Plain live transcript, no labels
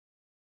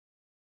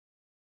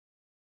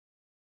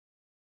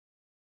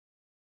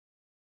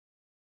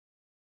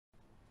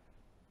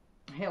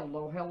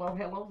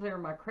Hello there,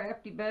 my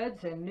crafty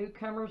buds and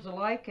newcomers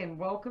alike, and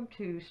welcome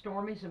to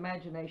Stormy's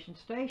Imagination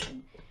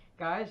Station.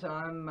 Guys,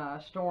 I'm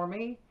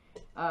Stormy,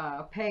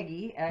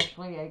 Peggy,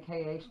 actually,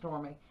 aka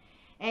Stormy.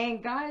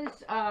 And guys,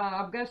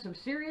 I've got some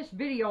serious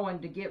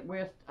videoing to get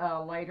with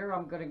later.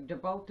 I'm going to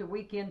devote the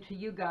weekend to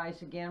you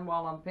guys again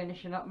while I'm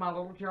finishing up my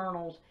little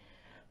journals.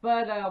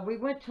 But we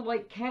went to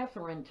Lake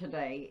Catherine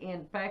today.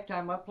 In fact,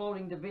 I'm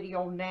uploading the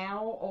video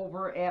now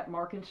over at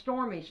Mark and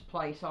Stormy's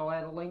place. I'll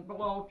add a link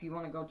below if you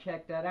want to go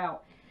check that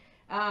out.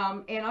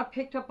 And I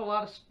picked up a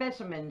lot of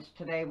specimens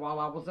today while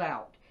I was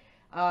out.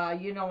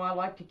 You know, I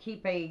like to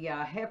keep a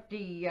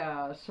hefty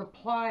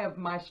supply of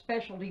my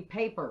specialty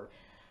paper.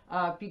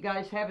 If you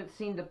guys haven't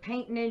seen the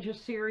Paint Ninja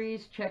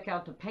series, check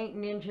out the Paint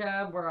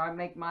Ninja where I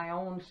make my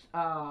own,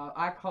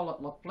 I call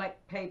it Lafleck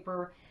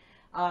paper.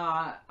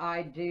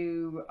 I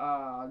do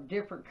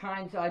different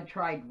kinds. I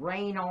tried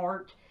rain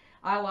art.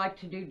 I like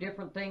to do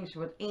different things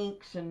with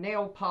inks and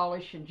nail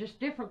polish and just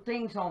different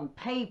things on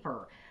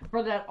paper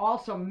for that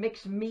also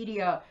mixed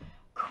media,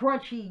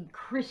 crunchy,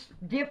 crisp,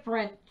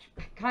 different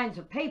kinds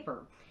of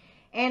paper.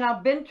 And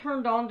I've been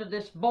turned on to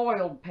this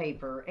boiled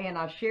paper, and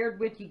I shared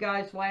with you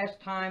guys last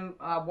time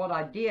what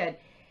I did.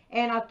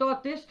 And I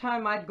thought this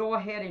time I'd go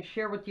ahead and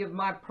share with you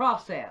my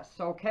process,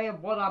 okay,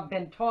 of what I've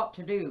been taught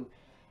to do.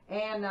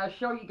 And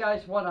show you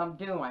guys what I'm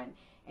doing.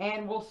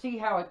 And we'll see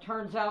how it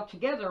turns out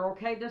together,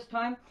 okay, this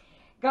time.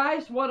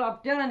 Guys, what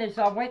I've done is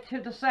I went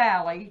to the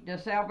Sally, the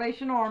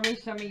Salvation Army,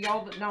 some of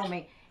y'all that know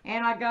me,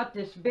 and I got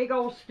this big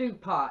old stew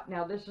pot.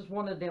 Now, this is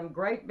one of them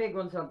great big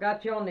ones. I've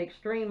got you on the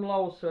extreme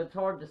low, so it's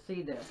hard to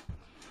see this.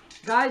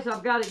 Guys,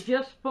 I've got it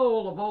just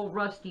full of old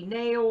rusty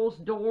nails,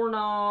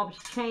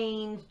 doorknobs,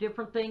 chains,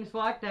 different things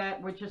like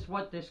that, which is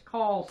what this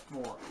calls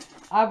for.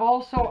 I've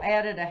also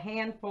added a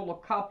handful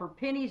of copper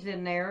pennies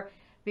in there,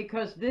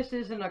 because this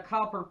isn't a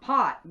copper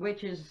pot,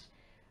 which is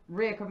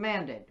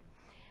recommended.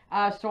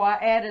 So I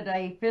added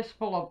a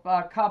fistful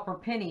of copper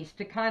pennies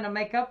to kind of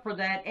make up for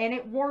that, and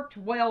it worked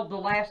well the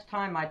last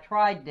time I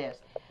tried this.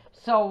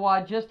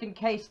 So just in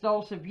case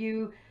those of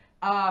you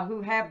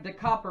who have the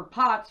copper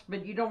pots,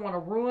 but you don't want to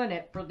ruin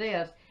it for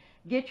this,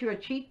 get you a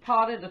cheap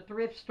pot at a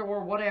thrift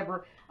store,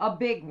 whatever, a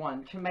big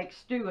one to make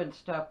stew and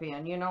stuff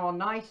in, you know, a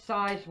nice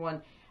size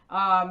one,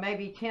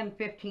 maybe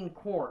 10-15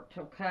 quart,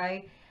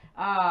 okay?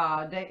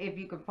 If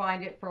you can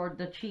find it for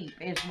the cheap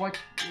is what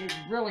it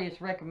really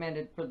is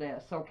recommended for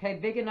this, okay?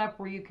 Big enough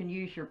where you can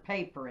use your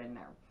paper in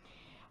there.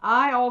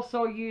 I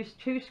also use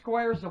 2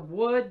 squares of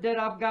wood that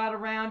I've got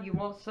around. You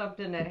want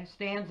something that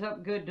stands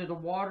up good to the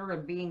water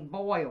and being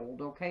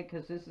boiled, okay?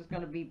 Because this is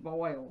going to be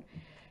boiled.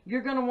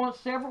 You're going to want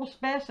several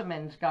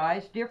specimens,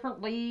 guys.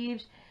 Different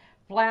leaves,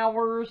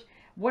 flowers,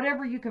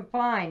 whatever you can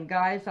find,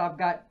 guys. I've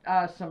got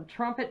some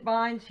trumpet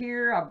vines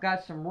here. I've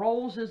got some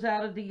roses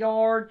out of the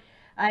yard.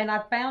 And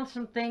I found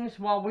some things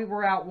while we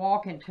were out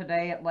walking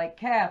today at Lake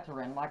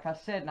Catherine. Like I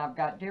said, and I've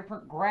got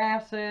different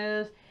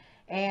grasses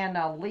and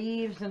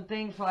leaves and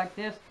things like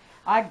this.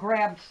 I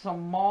grabbed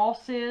some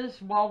mosses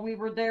while we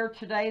were there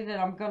today that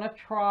I'm going to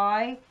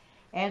try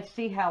and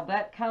see how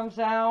that comes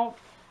out.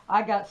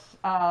 I got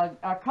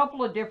a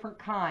couple of different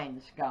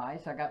kinds,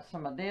 guys. I got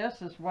some of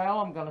this as well.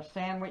 I'm going to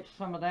sandwich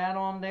some of that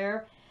on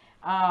there.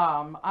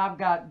 I've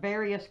got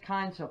various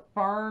kinds of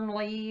fern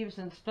leaves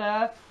and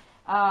stuff.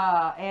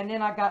 And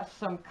then I got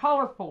some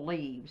colorful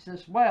leaves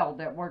as well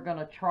that we're going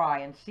to try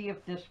and see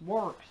if this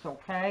works,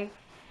 okay?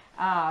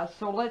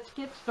 So let's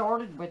get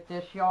started with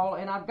this, y'all.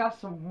 And I've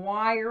got some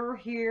wire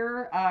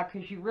here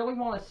because you really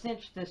want to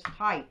cinch this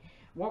tight.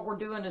 What we're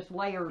doing is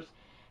layers.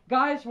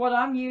 Guys, what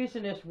I'm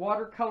using is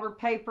watercolor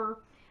paper,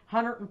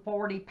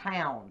 140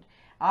 pound.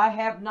 I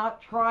have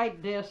not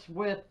tried this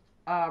with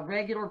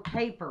regular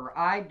paper.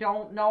 I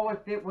don't know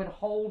if it would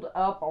hold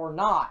up or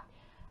not.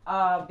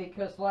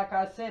 Because like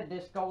I said,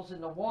 this goes in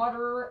the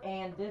water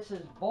and this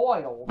is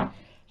boiled.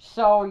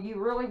 So you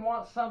really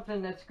want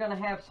something that's going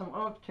to have some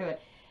oomph to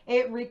it.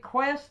 It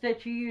requests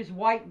that you use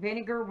white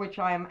vinegar, which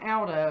I am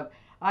out of.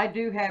 I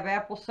do have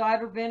apple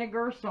cider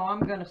vinegar, so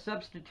I'm going to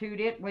substitute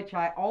it, which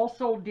I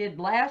also did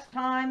last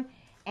time,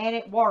 and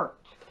it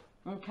worked.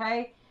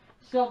 Okay?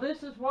 So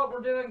this is what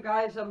we're doing,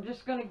 guys. I'm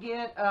just going to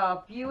get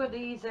a few of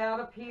these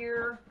out of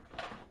here,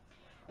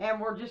 and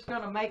we're just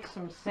going to make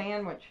some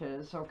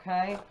sandwiches,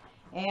 okay?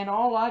 And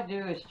all I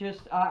do is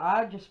just,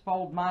 I just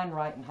fold mine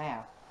right in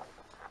half,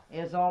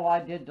 is all I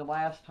did the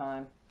last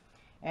time.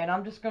 And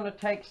I'm just going to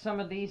take some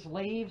of these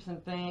leaves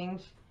and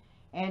things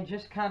and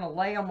just kind of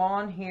lay them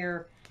on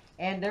here.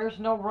 And there's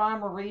no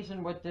rhyme or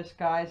reason with this,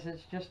 guys.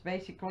 It's just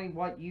basically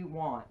what you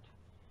want.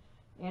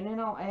 And then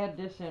I'll add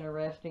this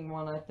interesting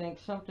one, I think,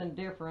 something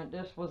different.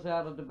 This was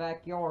out of the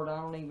backyard.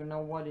 I don't even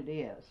know what it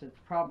is. It's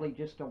probably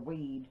just a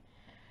weed.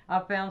 I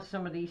found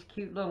some of these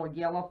cute little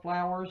yellow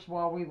flowers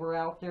while we were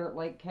out there at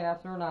Lake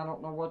Catherine. I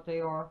don't know what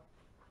they are,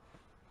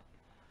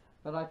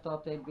 but I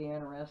thought they'd be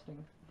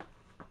interesting.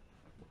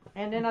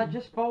 And then I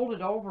just fold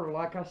it over,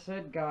 like I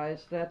said,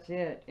 guys. That's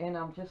it. And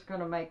I'm just going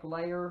to make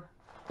layer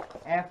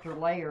after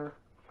layer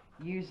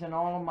using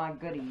all of my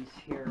goodies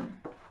here.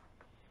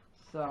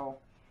 So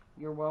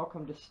you're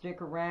welcome to stick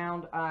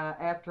around.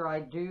 After I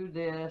do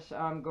this,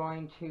 I'm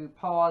going to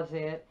pause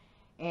it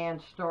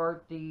and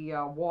start the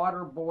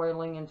water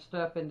boiling and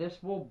stuff, and this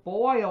will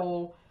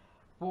boil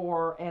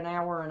for an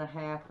hour and a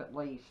half at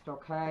least,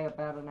 okay?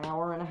 About an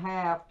hour and a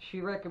half.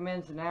 She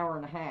recommends an hour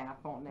and a half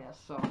on this,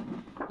 so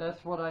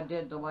that's what I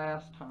did the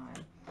last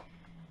time.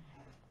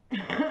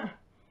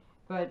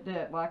 But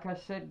like I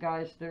said,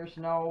 guys, there's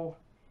no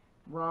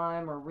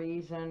rhyme or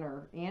reason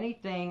or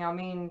anything. I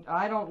mean,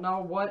 I don't know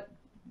what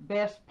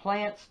Best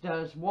Plants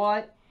does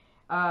what.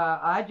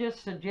 I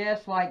just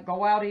suggest, like,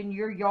 go out in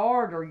your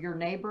yard or your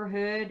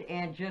neighborhood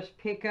and just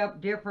pick up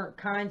different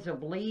kinds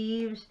of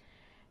leaves,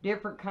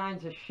 different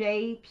kinds of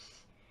shapes,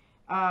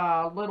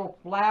 little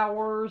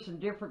flowers and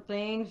different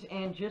things,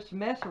 and just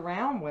mess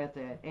around with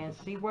it and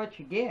see what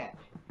you get.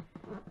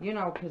 You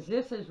know, because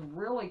this is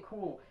really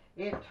cool.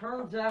 It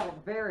turns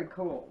out very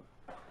cool.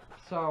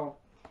 So,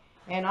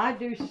 and I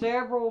do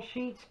several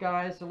sheets,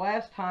 guys. The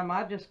last time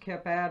I just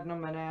kept adding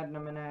them and adding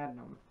them and adding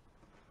them.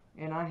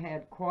 And I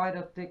had quite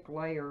a thick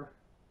layer.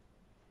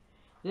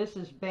 This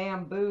is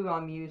bamboo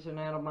I'm using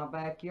out of my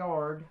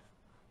backyard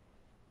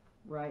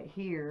right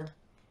here.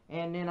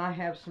 And then I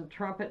have some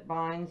trumpet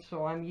vines,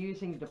 so I'm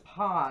using the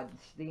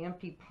pods, the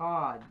empty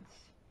pods.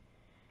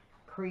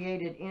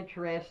 Created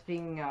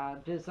interesting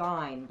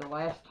design the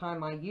last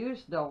time I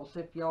used those.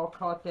 If y'all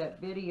caught that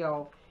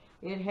video,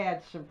 it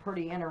had some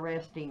pretty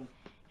interesting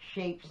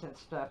shapes and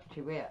stuff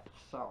to it.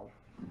 So,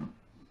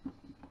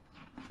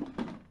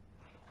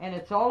 and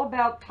it's all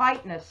about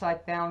tightness, I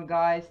found,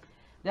 guys.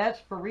 That's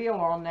for real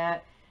on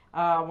that.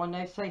 When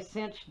they say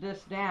cinch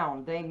this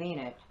down, they mean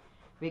it.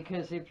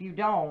 Because if you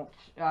don't,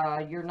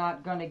 you're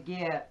not going to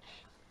get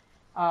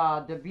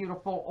the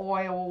beautiful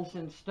oils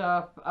and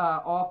stuff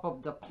off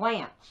of the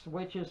plants,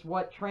 which is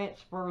what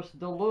transfers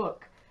the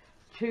look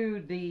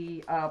to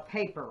the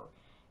paper,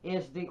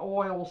 is the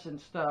oils and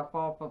stuff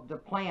off of the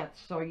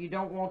plants. So you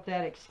don't want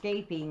that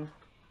escaping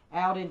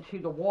out into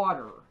the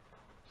water.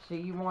 So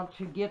you want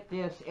to get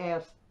this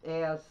as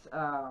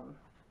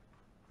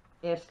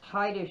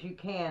tight as you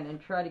can and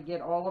try to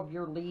get all of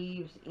your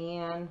leaves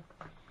in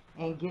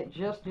and get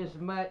just as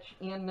much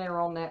in there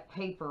on that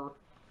paper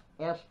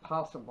as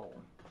possible.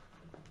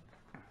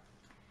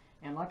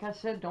 And like I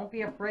said, don't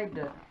be afraid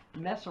to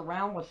mess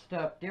around with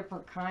stuff,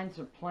 different kinds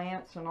of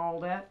plants and all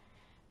that.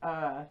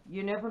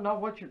 You never know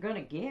what you're going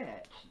to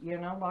get. You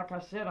know, like I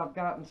said, I've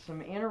gotten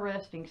some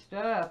interesting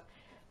stuff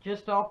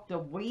just off the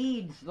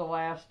weeds the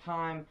last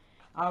time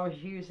I was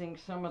using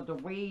some of the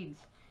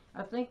weeds.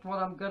 I think what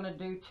I'm going to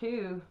do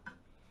too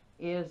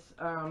is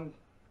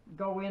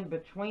go in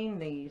between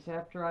these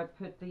after I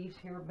put these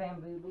here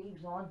bamboo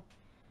leaves on.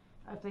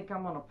 I think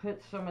I'm going to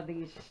put some of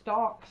these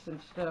stalks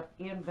and stuff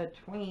in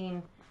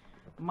between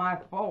my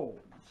folds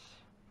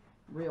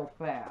real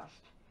fast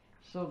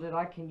so that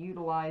I can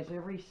utilize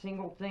every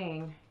single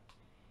thing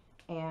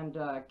and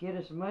get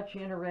as much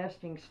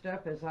interesting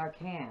stuff as I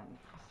can.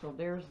 So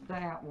there's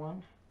that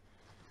one.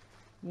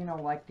 You know,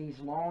 like these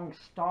long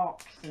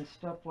stalks and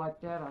stuff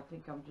like that. I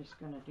think I'm just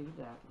going to do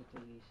that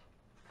with these.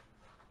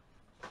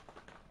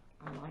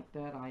 I like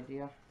that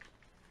idea.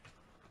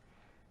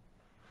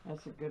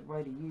 That's a good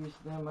way to use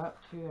them up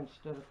too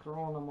instead of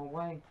throwing them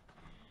away.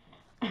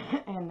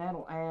 And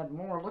that'll add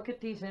more. Look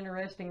at these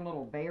interesting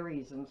little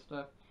berries and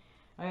stuff.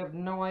 I have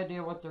no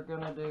idea what they're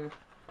going to do.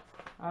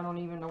 I don't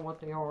even know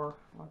what they are,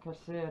 like I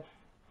said.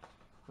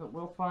 But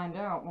we'll find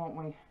out, won't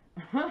we?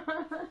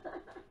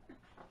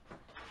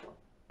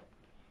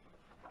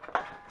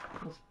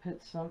 Let's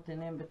put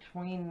something in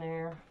between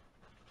there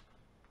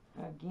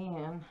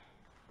again.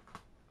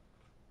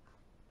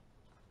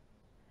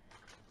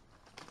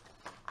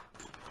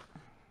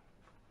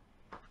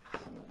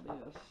 Some of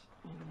this,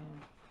 and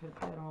then put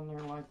that on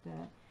there like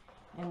that.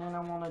 And then I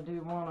want to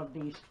do one of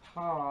these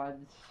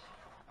pods.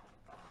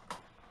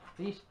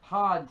 These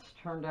pods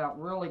turned out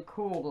really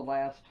cool the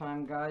last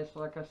time, guys.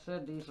 Like I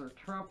said, these are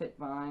trumpet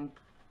vine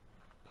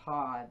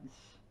pods.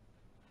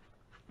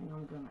 And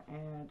I'm going to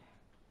add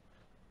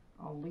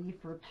a leaf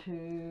or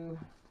two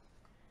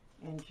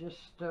and just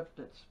stuff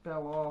that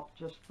spell off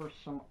just for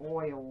some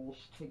oils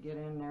to get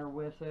in there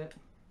with it,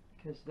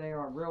 because they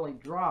are really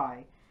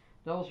dry.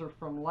 Those are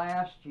from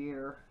last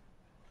year.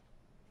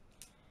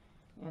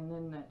 And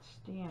then that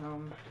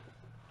stem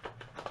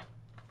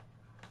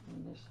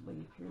and this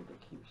leaf here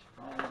that keeps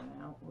falling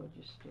out, we'll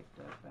just stick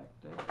that back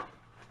there.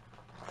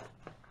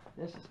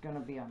 This is going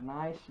to be a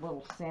nice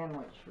little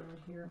sandwich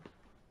right here.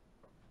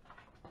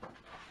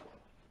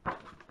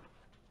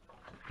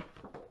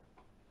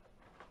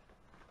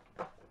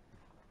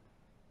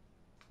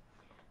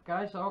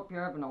 Guys, I hope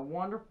you're having a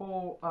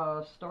wonderful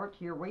start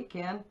to your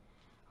weekend.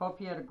 Hope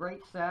you had a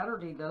great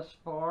Saturday thus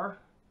far.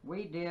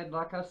 We did.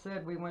 Like I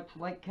said, we went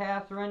to Lake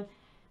Catherine.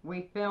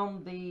 We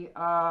filmed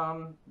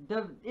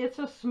it's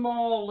a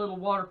small little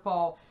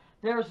waterfall.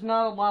 There's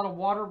not a lot of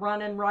water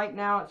running right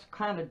now. It's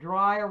kind of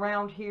dry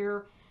around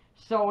here.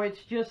 So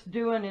it's just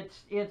doing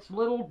its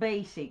little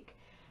basic.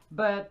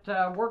 But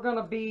we're going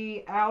to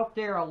be out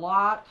there a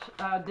lot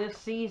this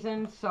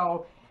season.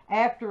 So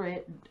after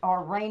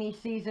our rainy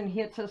season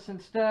hits us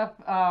and stuff,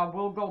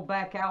 we'll go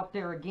back out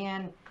there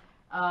again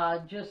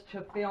just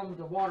to film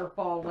the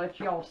waterfall, let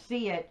y'all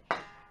see it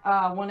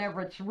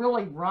whenever it's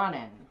really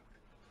running.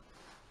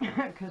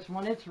 Because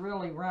when it's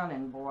really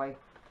running, boy,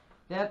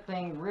 that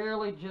thing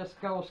really just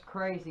goes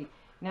crazy.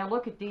 Now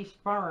look at these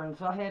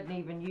ferns. I hadn't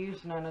even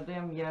used none of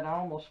them yet. I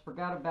almost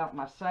forgot about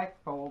my sack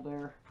fold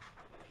there.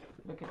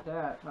 Look at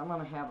that. I'm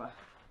going to have a,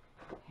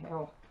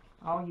 hell,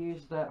 I'll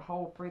use that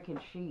whole freaking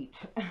sheet.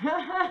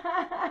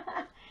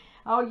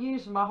 I'll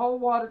use my whole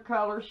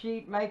watercolor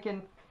sheet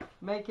making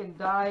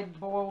dyed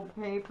boiled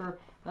paper.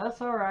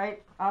 That's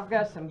alright. I've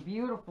got some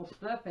beautiful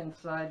stuff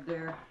inside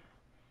there.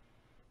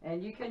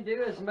 And you can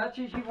do as much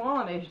as you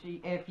want.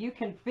 If you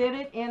can fit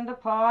it in the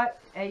pot,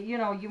 you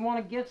know, you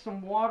want to get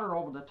some water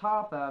over the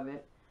top of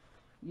it.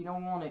 You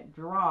don't want it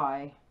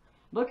dry.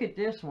 Look at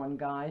this one,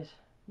 guys.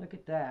 Look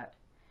at that.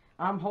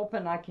 I'm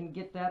hoping I can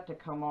get that to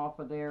come off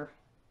of there.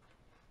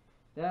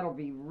 That'll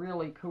be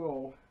really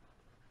cool.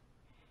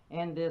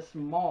 And this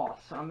moss.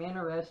 I'm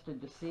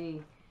interested to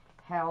see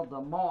how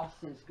the moss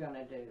is going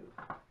to do.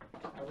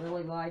 I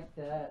really like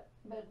that.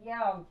 But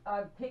yeah,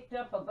 I picked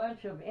up a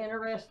bunch of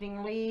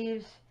interesting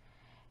leaves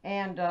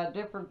and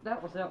different,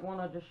 that was that one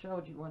I just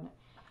showed you, wasn't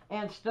it?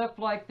 And stuff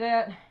like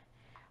that,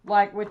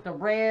 like with the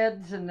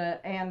reds and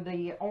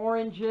the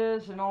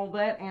oranges and all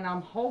that. And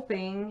I'm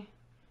hoping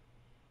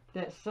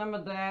that some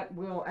of that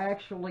will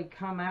actually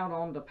come out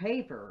on the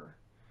paper.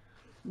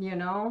 You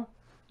know,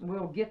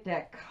 we'll get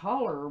that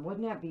color.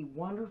 Wouldn't that be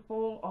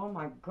wonderful? Oh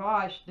my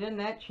gosh, then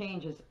that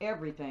changes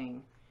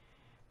everything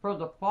for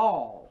the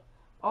fall.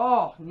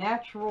 Oh,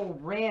 natural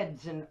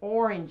reds and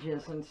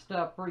oranges and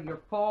stuff for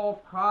your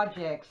fall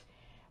projects.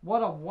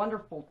 What a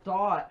wonderful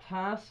thought,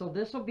 huh? So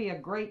this will be a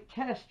great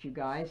test, you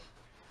guys.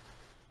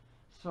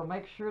 So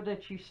make sure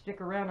that you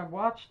stick around and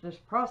watch this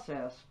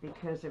process,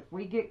 because if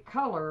we get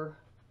color,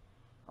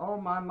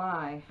 oh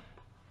my,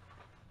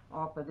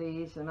 off of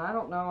these, and I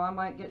don't know, I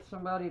might get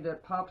somebody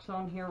that pops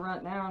on here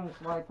right now and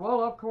is like,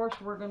 well, of course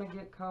we're going to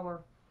get color.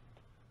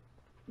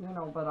 You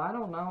know, but I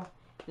don't know.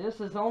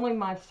 This is only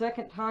my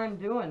second time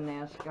doing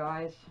this,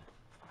 guys.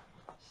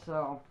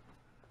 So,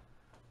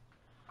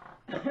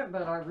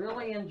 but I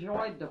really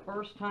enjoyed the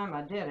first time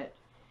I did it.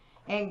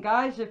 And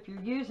guys, if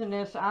you're using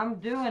this, I'm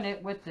doing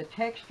it with the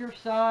texture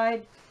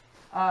side,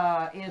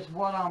 is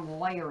what I'm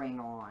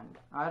layering on.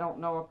 I don't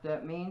know if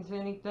that means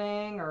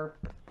anything or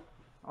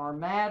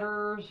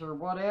matters or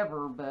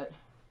whatever, but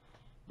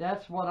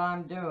that's what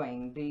I'm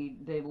doing.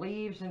 The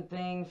leaves and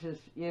things is,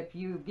 if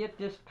you get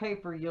this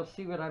paper, you'll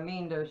see what I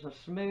mean. There's a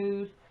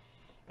smooth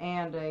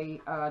and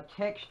a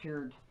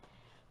textured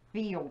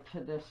feel to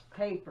this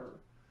paper.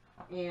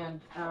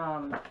 And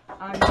I'm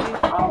using,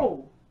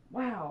 oh,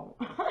 wow.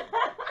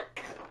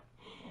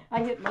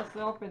 I hit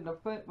myself in the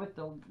foot with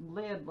the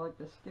lid like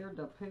that scared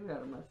the poo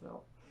out of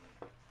myself.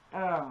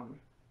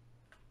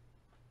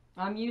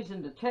 I'm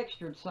using the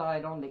textured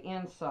side on the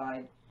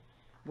inside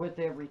with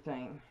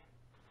everything.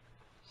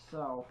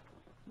 So,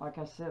 like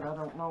I said, I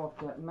don't know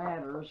if that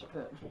matters,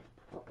 but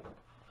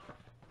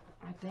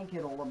I think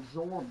it'll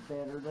absorb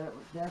better.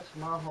 That's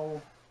my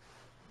whole,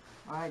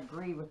 I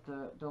agree with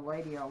the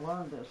lady I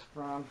learned this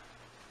from.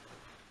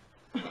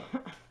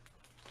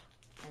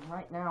 And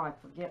right now I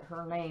forget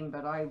her name,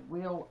 but I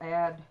will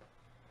add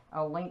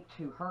a link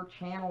to her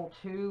channel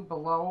too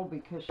below,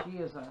 because she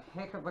is a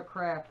heck of a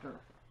crafter.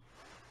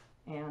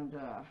 And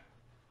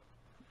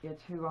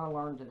it's who I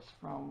learned this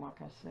from,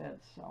 like I said,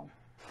 so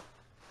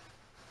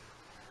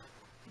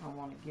I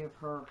want to give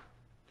her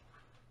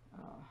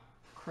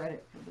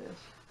credit for this.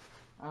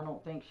 I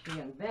don't think she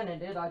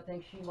invented it. I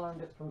think she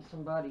learned it from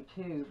somebody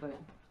too, but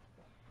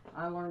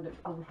I learned it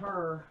from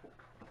her,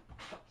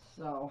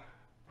 so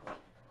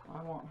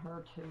I want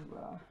her to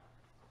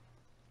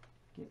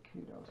get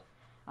kudos.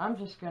 I'm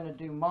just going to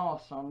do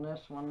moss on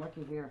this one.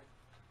 Looky here.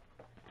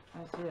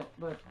 That's it.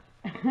 Look.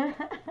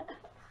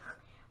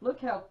 Look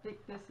how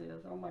thick this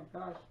is. Oh my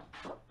gosh.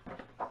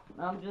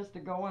 I'm just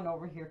going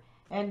over here.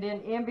 And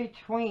then in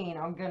between,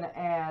 I'm going to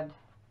add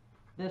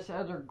this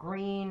other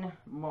green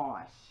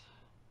moss.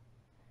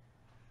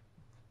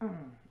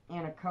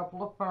 And a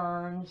couple of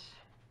ferns.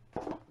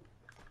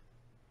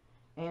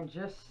 And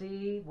just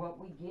see what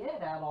we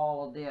get out of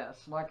all of this.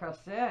 Like I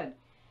said,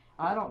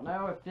 I don't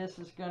know if this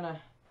is going to...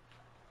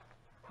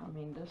 I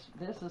mean,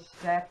 this is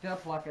stacked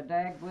up like a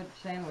Dagwood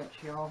sandwich,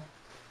 y'all.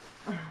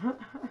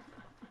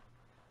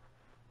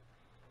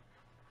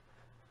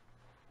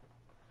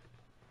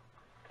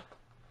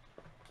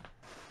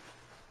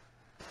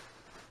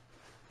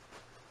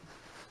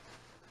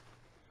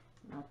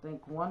 I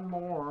think one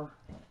more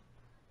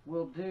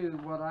will do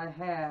what I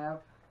have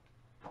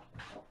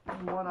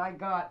and what I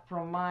got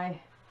from my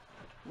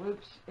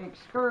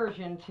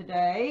excursion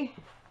today.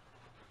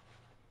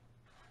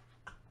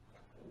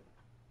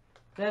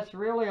 That's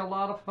really a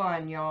lot of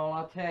fun, y'all.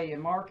 I'll tell you,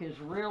 Mark is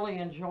really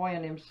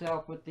enjoying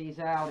himself with these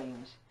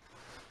outings.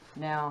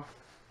 Now,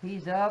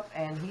 he's up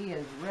and he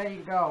is ready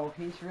to go.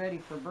 He's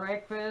ready for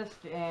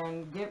breakfast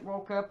and get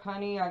woke up,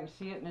 honey. I can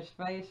see it in his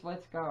face.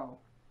 Let's go.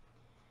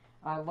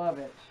 I love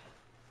it.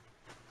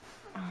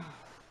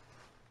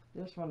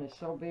 This one is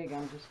so big,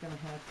 I'm just going to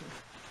have to...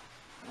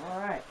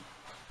 Alright.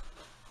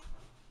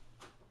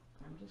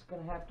 I'm just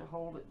going to have to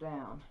hold it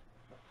down.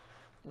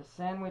 The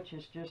sandwich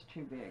is just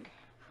too big.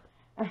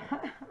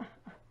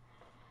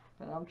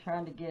 But I'm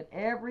trying to get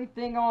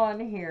everything on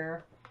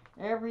here.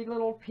 Every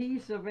little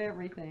piece of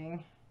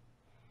everything.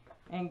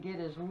 And get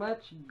as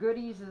much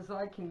goodies as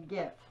I can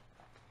get.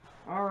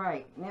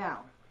 Alright,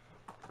 now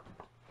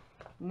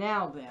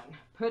then,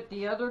 put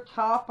the other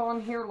top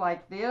on here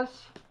like this.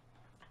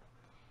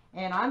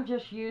 And I'm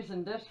just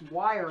using this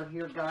wire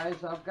here,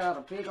 guys. I've got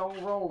a big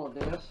old roll of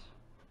this.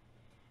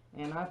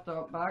 And I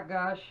thought, by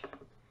gosh,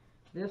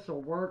 this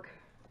will work.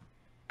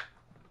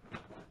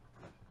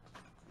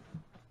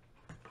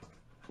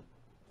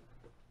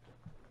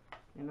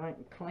 And I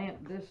can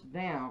clamp this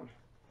down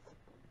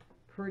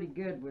pretty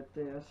good with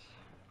this.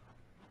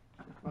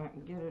 If I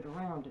can get it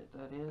around it,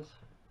 that is.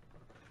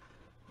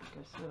 Like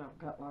I said, I've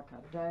got like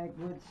a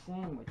Dagwood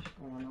sandwich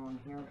going on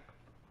here.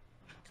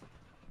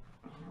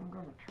 And I'm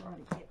going to try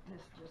to get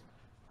this just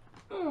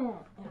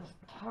as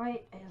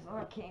tight as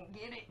I can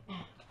get it.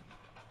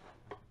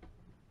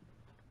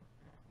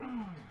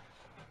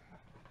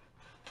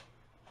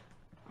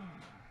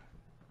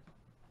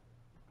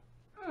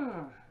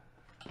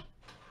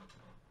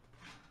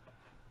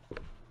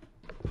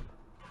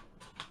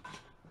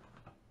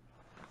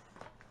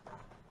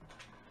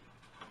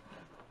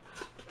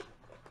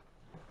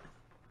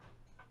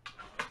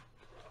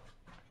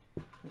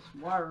 This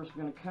wire is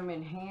going to come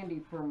in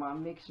handy for my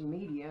mixed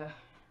media.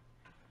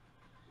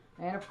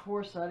 And of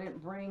course I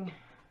didn't bring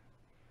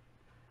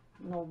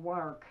no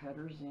wire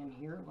cutters in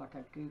here like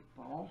a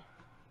goofball.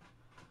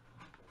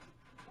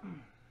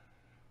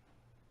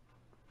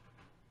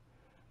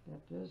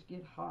 That does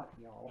get hot,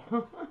 y'all.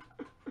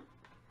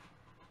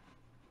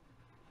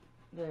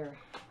 There.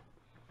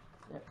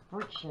 That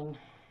friction.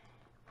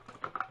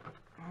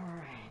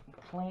 Alright,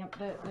 clamp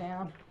that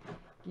down.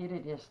 Get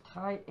it as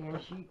tight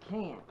as you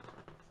can.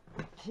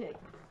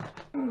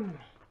 Like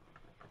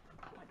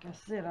I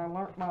said, I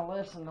learned my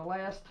lesson the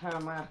last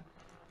time.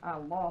 I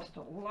lost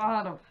a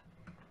lot of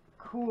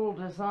cool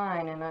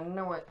design, and I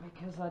know it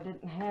because I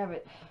didn't have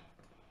it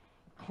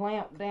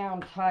clamped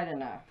down tight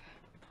enough.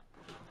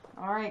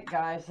 Alright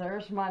guys,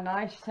 there's my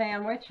nice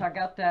sandwich. I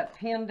got that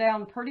pinned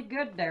down pretty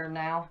good there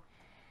now.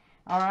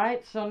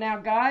 Alright, so now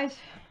guys,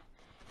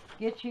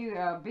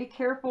 be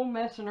careful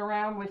messing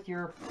around with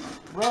your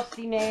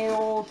rusty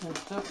nails and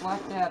stuff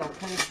like that,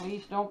 okay?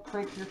 Please don't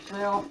prick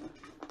yourself.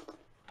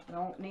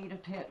 Don't need a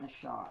tetanus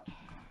shot.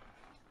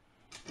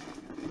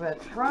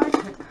 But try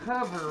to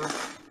cover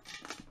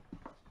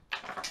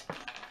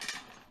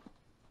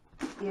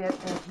it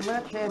as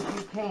much as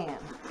you can.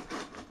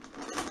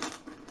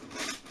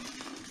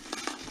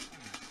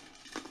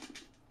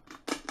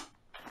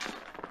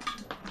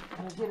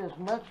 And get as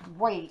much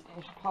weight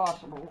as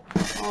possible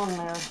on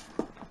there.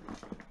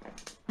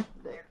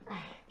 There.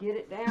 Get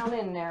it down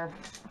in there.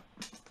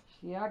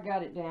 See, I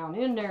got it down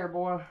in there,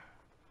 boy.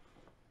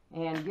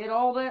 And get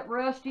all that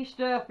rusty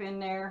stuff in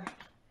there.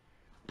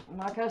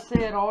 Like I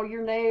said, all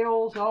your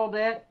nails, all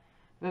that.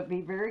 But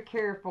be very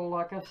careful.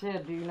 Like I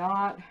said, do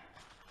not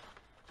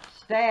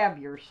stab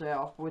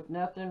yourself with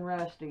nothing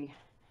rusty.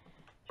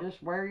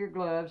 Just wear your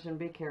gloves and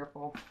be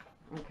careful.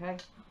 Okay?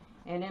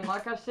 And then,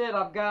 like I said,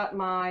 I've got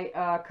my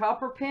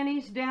copper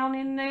pennies down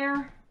in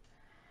there.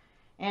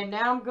 And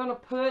now I'm going to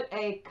put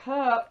a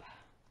cup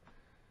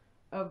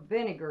of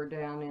vinegar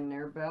down in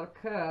there. About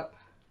a cup.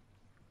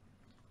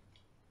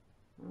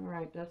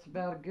 Alright, that's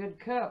about a good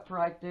cup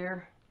right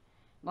there.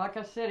 Like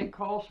I said, it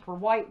calls for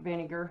white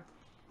vinegar.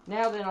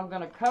 Now then, I'm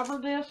going to cover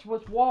this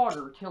with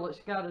water till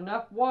it's got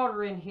enough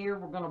water in here.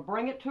 We're going to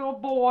bring it to a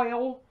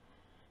boil.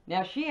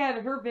 Now, she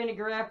added her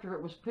vinegar after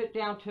it was put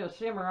down to a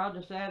simmer. I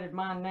just added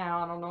mine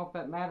now. I don't know if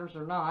that matters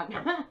or not.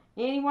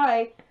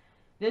 Anyway,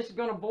 this is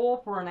going to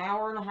boil for an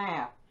hour and a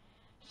half.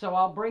 So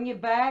I'll bring you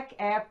back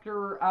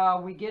after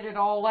we get it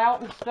all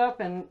out and stuff,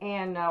 and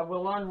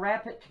we'll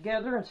unwrap it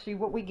together and see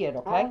what we get,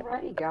 okay?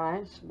 Alrighty,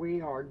 guys.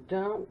 We are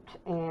dumped,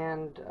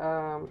 and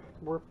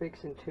we're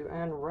fixing to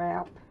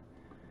unwrap.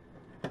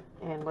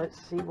 And let's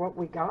see what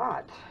we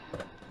got.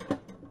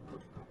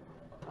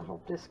 I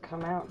hope this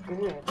come out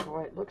good.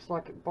 Boy, it looks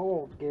like it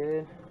boiled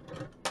good.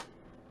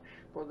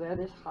 Well, that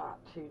is hot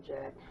too,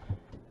 Jack.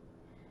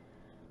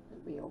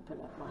 Let me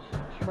open up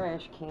my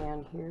trash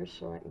can here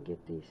so I can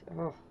get these.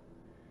 Oh,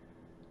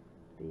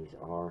 these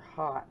are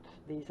hot.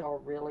 These are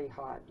really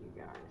hot, you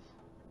guys.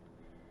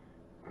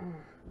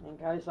 And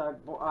guys, I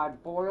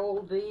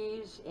boiled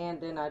these,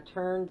 and then I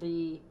turned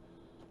the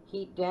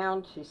heat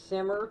down to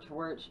simmer to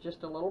where it's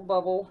just a little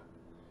bubble,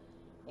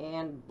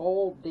 and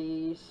boiled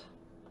these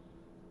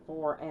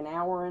for an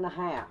hour and a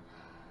half.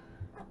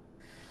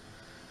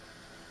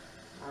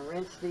 I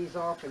rinsed these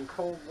off in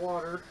cold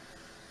water.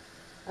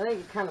 I think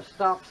it kind of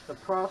stops the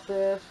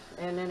process,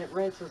 and then it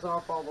rinses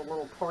off all the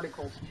little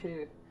particles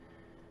too.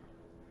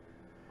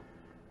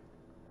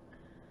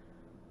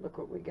 Look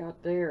what we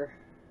got there.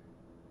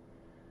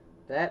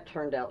 That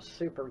turned out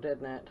super,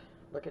 didn't it?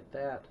 Look at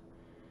that.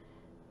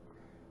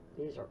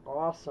 These are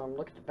awesome.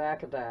 Look at the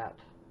back of that.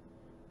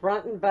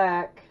 Front and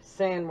back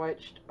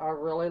sandwiched. I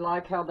really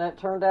like how that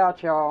turned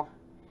out, y'all.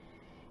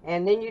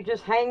 And then you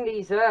just hang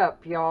these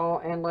up, y'all,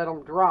 and let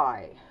them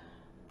dry.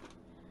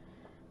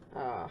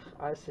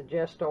 I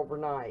suggest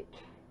overnight.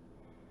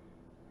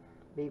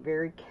 Be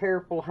very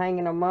careful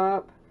hanging them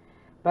up.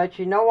 But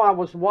you know, I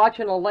was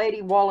watching a lady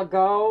a while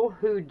ago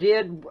who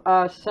did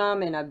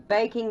some in a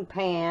baking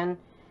pan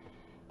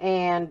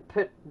and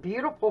put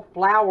beautiful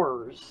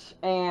flowers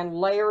and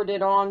layered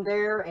it on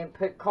there and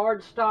put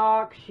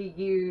cardstock. She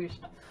used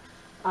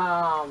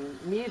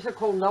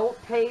musical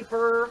note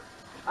paper,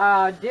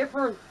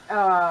 different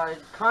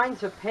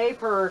kinds of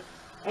paper,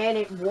 and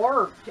it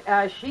worked.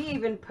 She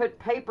even put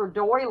paper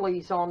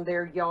doilies on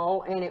there,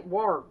 y'all, and it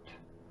worked.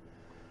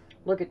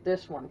 Look at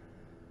this one.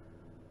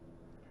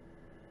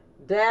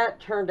 That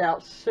turned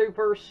out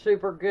super,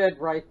 super good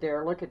right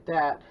there. Look at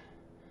that.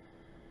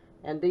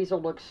 And these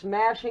will look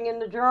smashing in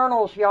the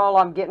journals, y'all.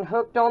 I'm getting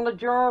hooked on the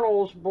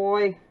journals,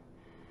 boy.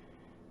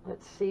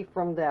 Let's see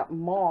from that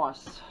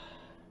moss.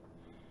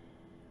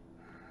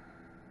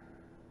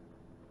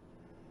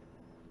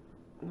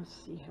 Let's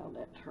see how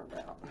that turned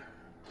out.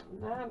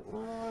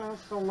 Not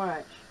so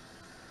much.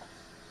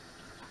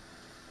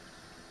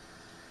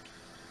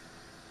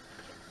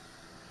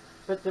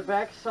 But the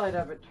back side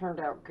of it turned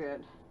out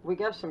good. We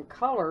got some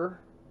color.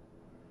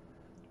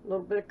 A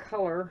little bit of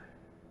color.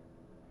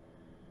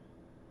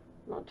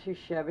 Not too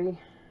shabby.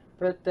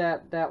 But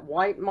that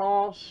white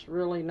moss,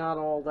 really not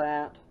all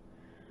that.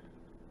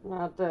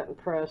 Not that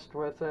impressed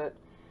with it.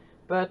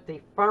 But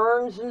the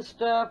ferns and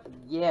stuff,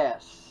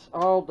 yes.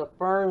 Oh, the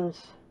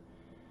ferns.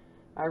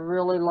 I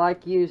really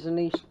like using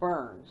these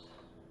ferns.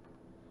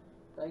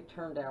 They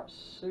turned out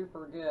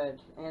super good.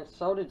 And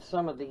so did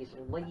some of these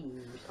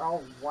leaves.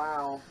 Oh,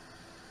 wow.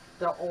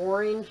 The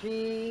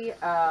orangey,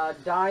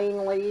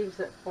 dying leaves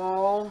that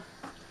fall.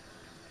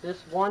 This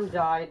one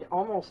died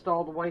almost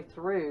all the way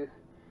through.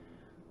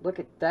 Look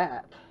at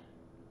that.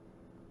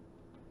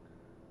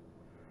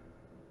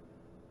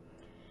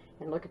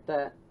 And look at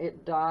that.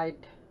 It died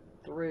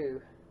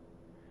through.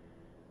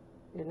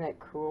 Isn't that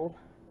cool?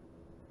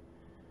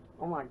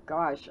 Oh my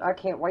gosh. I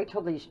can't wait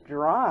till these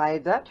dry.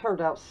 That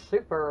turned out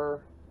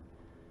super.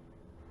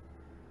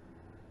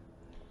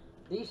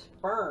 These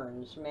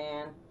ferns,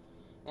 man.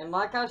 And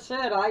like I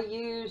said, I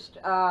used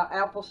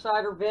apple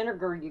cider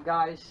vinegar, you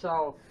guys.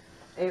 So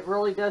it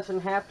really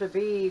doesn't have to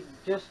be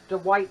just the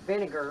white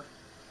vinegar.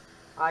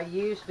 I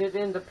used it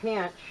in the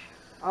pinch.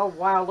 Oh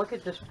wow, look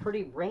at this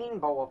pretty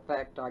rainbow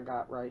effect I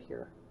got right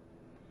here.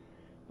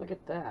 Look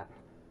at that.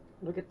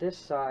 Look at this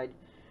side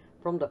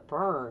from the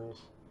ferns.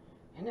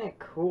 Isn't that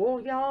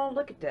cool, y'all?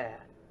 Look at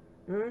that.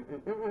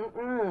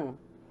 Man,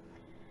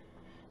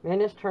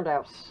 this turned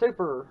out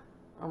super.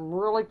 I'm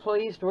really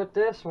pleased with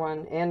this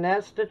one. And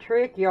that's the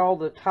trick, y'all.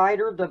 The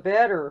tighter, the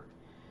better.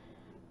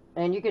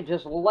 And you can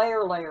just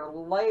layer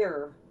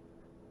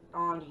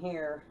on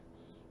here.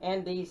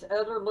 And these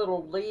other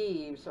little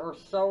leaves are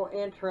so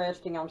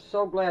interesting. I'm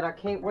so glad. I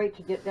can't wait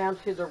to get down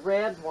to the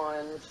red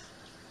ones.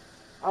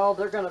 Oh,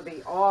 they're going to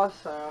be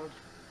awesome.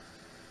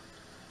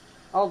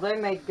 Oh, they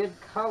made good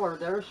color.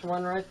 There's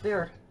one right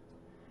there.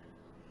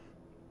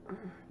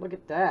 Look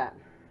at that.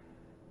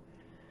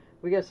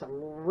 We got some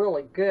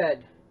really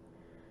good.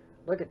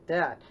 Look at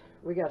that.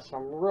 We got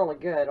some really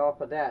good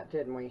off of that,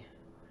 didn't we?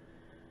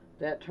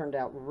 That turned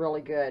out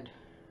really good.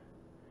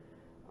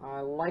 I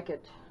like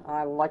it.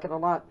 I like it a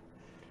lot.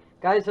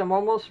 Guys, I'm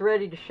almost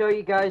ready to show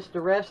you guys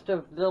the rest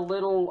of the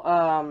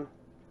little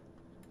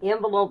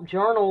envelope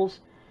journals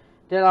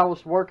that I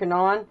was working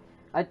on.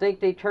 I think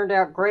they turned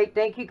out great.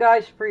 Thank you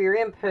guys for your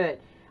input.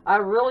 I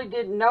really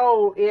didn't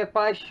know if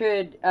I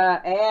should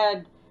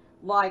add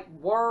like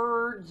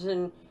words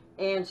and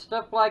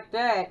stuff like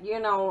that, you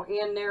know,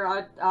 in there.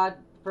 I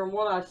from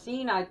what I've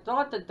seen, I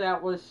thought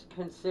that was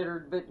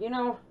considered, but you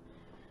know,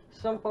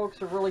 some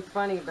folks are really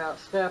funny about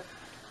stuff.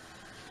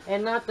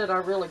 And not that I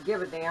really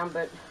give a damn,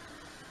 but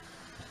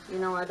you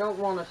know, I don't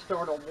want to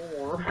start a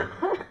war.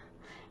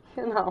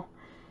 You know,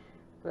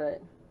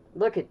 but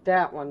look at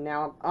that one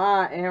now.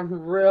 I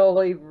am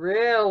really,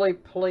 really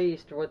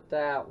pleased with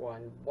that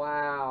one.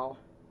 Wow.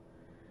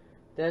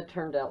 That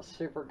turned out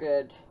super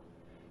good.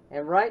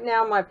 And right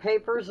now my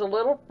paper's a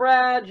little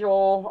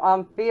fragile.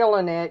 I'm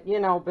feeling it, you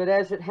know, but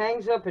as it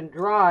hangs up and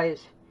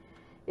dries,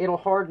 it'll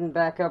harden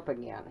back up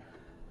again.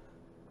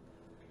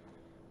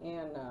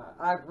 And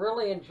I've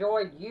really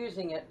enjoyed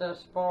using it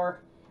thus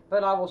far.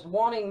 But I was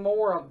wanting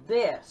more of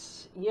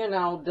this, you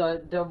know,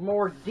 the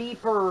more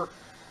deeper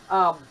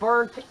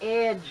burnt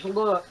edge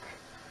look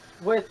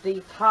with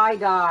the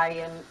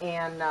tie-dye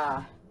and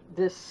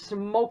this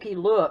smoky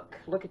look.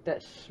 Look at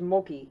that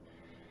smoky.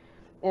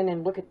 And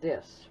then look at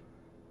this.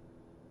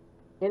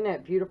 Isn't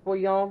that beautiful,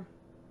 y'all?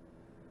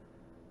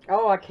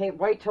 Oh, I can't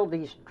wait till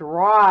these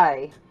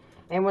dry.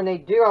 And when they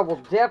do, I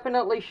will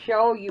definitely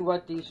show you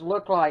what these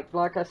look like.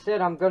 Like I said,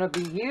 I'm going to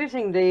be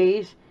using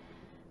these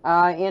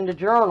in the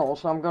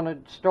journals. I'm going to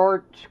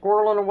start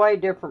squirreling away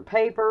different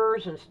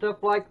papers and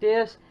stuff like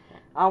this.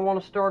 I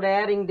want to start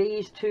adding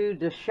these to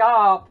the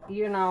shop,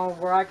 you know,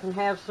 where I can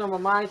have some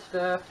of my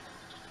stuff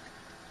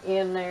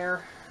in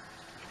there.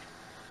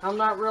 I'm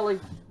not really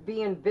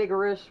being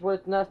vigorous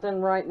with nothing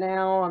right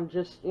now. I'm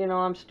just, you know,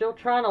 I'm still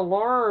trying to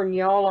learn,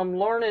 y'all. I'm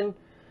learning.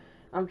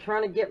 I'm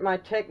trying to get my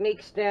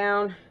techniques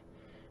down.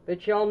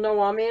 But y'all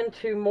know I'm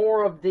into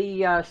more of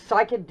the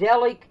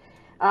psychedelic.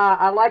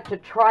 I like to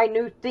try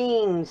new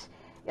things.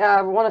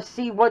 I want to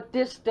see what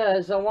this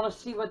does. I want to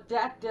see what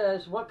that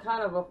does. What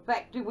kind of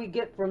effect do we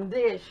get from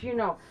this? You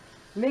know,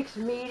 mixed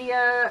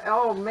media.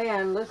 Oh,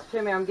 man, listen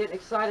to me. I'm getting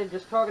excited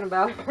just talking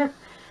about it.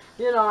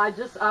 You know,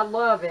 I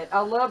love it. I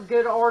love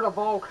good art of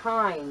all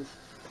kinds.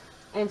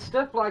 And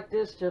stuff like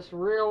this just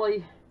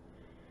really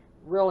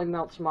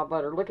melts my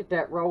butter. Look at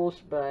that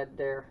rosebud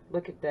there.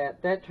 Look at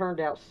that. That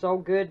turned out so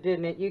good,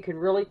 didn't it? You can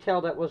really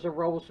tell that was a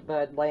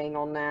rosebud laying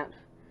on that.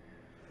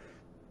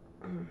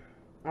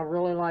 I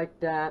really like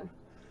that.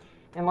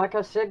 And like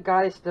I said,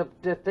 guys,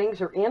 the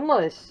things are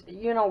endless,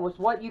 you know, with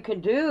what you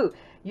can do.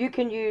 You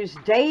can use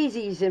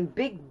daisies and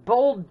big,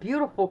 bold,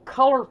 beautiful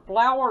color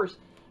flowers,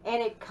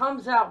 and it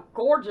comes out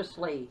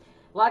gorgeously.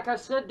 Like I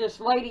said, this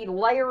lady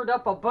layered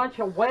up a bunch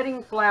of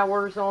wedding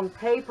flowers on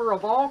paper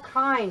of all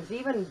kinds,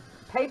 even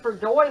paper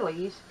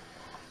doilies,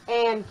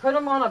 and put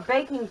them on a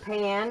baking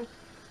pan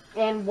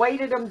and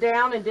weighted them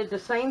down and did the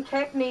same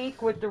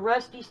technique with the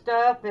rusty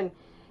stuff and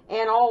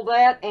all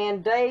that,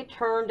 and they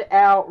turned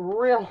out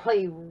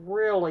really,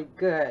 really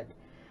good.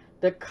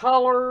 The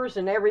colors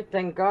and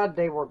everything, God,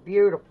 they were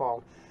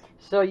beautiful.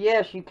 So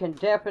yes, you can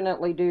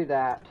definitely do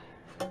that.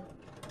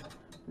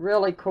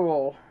 Really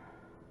cool.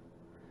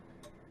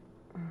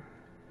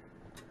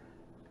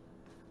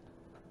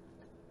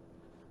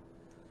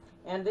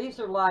 And these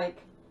are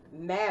like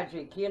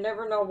magic. You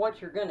never know what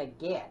you're gonna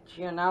get,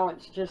 you know.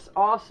 It's just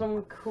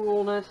awesome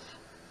coolness.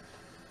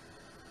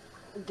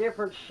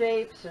 Different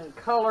shapes and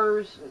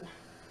colors and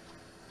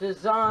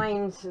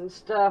designs and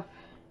stuff.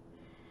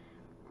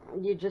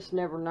 You just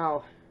never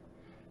know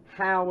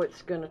how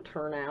it's going to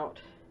turn out.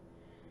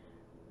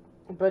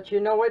 But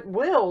you know it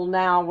will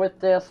now with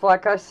this.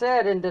 Like I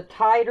said, and the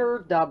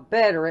tighter the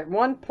better. At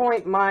one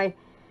point my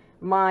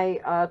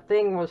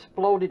thing was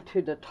floated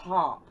to the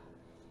top,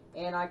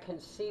 and I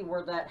can see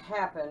where that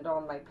happened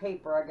on my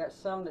paper. I got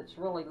some that's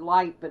really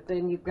light, but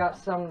then you've got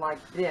some like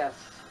this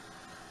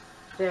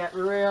that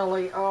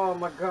really, oh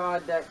my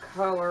God, that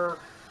color,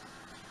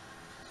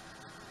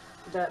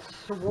 that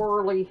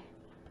swirly.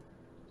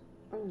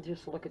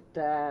 Just look at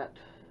that.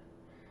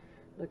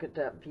 Look at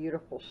that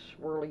beautiful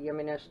swirly. I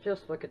mean, it's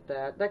just, look at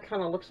that. That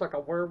kind of looks like a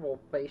werewolf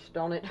face,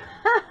 don't it?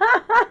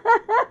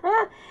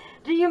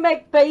 Do you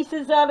make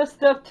faces out of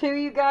stuff too,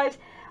 you guys?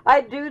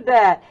 I do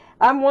that.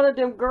 I'm one of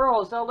them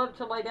girls. I love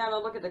to lay down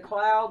and look at the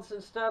clouds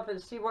and stuff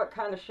and see what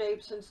kind of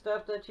shapes and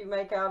stuff that you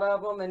make out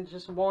of them and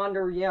just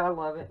wander. Yeah, I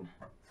love it.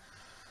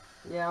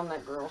 Yeah, I'm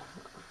that girl.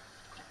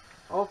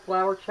 Oh,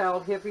 flower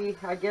child hippie.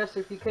 I guess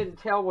if you couldn't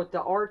tell with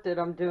the art that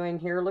I'm doing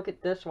here, look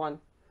at this one.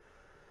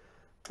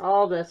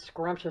 Oh, that's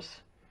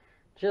scrumptious.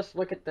 Just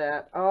look at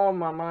that. Oh,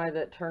 my,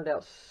 that turned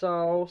out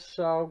so,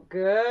 so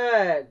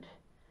good.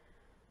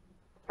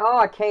 Oh,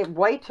 I can't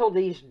wait till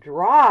these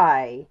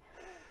dry.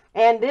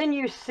 And then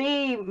you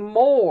see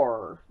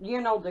more.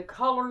 You know, the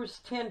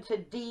colors tend to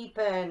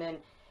deepen,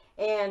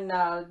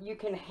 and you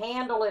can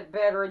handle it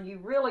better, and you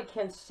really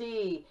can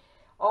see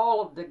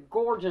all of the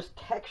gorgeous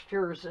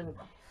textures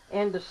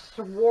and the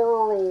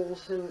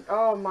swirls, and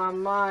oh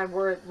my,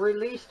 where it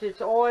released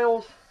its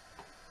oils.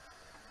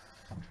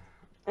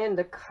 And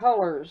the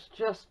colors,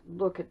 just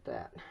look at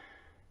that.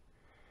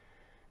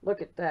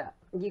 Look at that.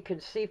 You can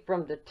see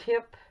from the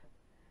tip,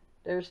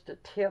 there's the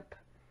tip,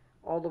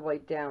 all the way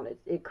down.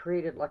 It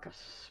created like a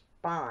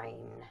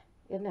spine.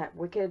 Isn't that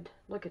wicked?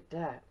 Look at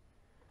that.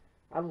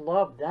 I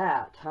love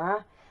that,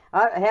 huh?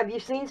 Have you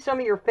seen some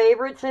of your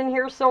favorites in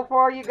here so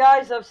far, you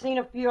guys? I've seen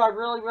a few I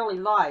really, really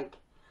like.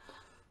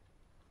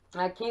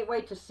 I can't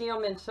wait to see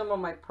them in some of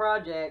my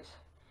projects.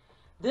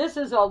 This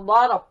is a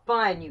lot of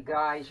fun, you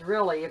guys,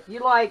 really. If you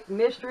like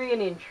mystery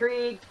and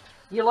intrigue,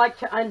 you like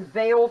to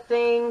unveil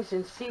things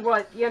and see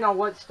what, you know,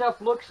 what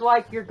stuff looks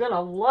like, you're going to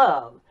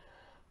love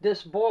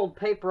this boiled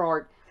paper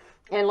art.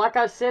 And like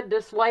I said,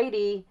 this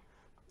lady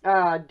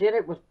did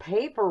it with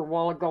paper a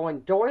while ago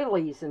and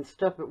doilies and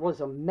stuff. It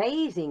was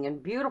amazing,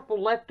 and beautiful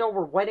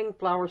leftover wedding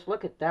flowers.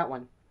 Look at that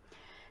one.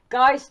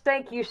 Guys,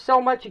 thank you so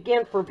much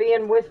again for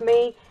being with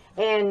me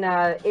and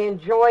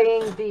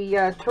enjoying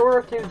the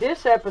tour through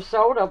this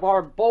episode of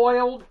our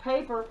boiled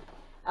paper.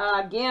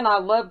 Again, I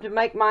love to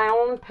make my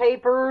own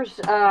papers.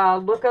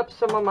 Look up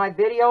some of my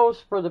videos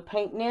for the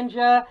Paint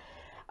Ninja,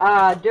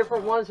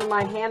 different ones of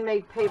my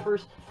handmade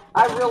papers.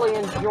 I really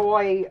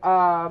enjoy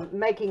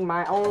making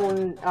my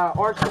own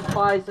art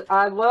supplies.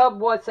 I love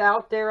what's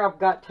out there. I've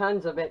got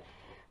tons of it.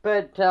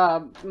 But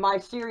my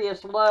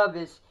serious love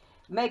is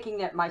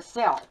making it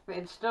myself.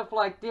 And stuff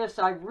like this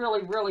I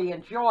really, really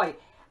enjoy.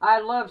 I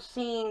love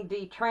seeing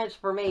the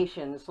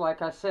transformations.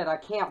 Like I said, I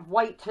can't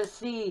wait to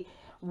see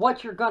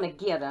what you're going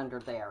to get under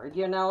there,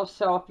 you know.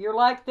 So if you're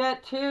like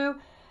that too,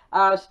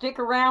 Stick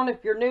around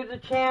if you're new to the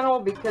channel,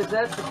 because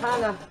that's the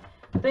kind of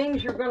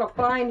things you're going to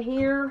find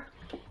here.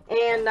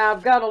 And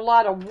I've got a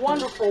lot of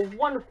wonderful,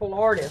 wonderful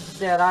artists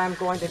that I'm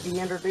going to be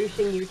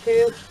introducing you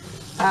to.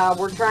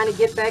 We're trying to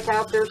get back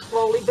out there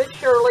slowly but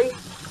surely.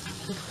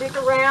 So stick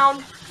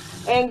around.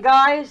 And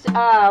guys,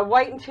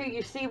 wait until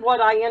you see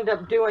what I end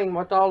up doing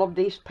with all of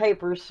these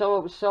papers.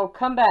 So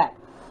come back.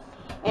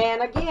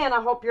 And again,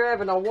 I hope you're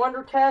having a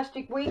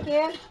wondertastic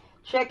weekend.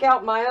 Check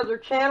out my other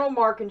channel,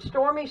 Mark and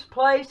Stormy's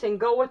Place, and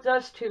go with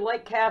us to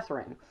Lake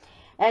Catherine.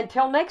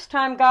 Until next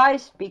time,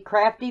 guys, be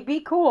crafty,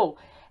 be cool.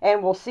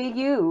 And we'll see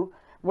you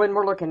when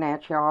we're looking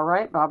at you,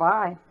 alright?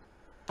 Bye-bye.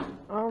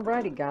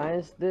 Alrighty,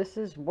 guys, this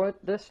is what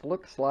this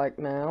looks like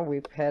now.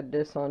 We've had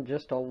this on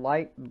just a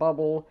light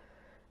bubble,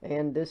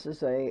 and this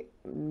is a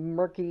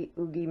murky,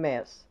 oogie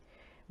mess.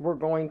 We're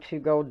going to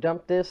go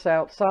dump this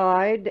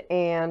outside,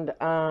 and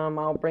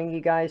I'll bring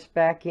you guys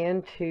back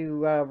in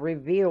to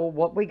reveal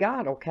what we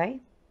got, okay?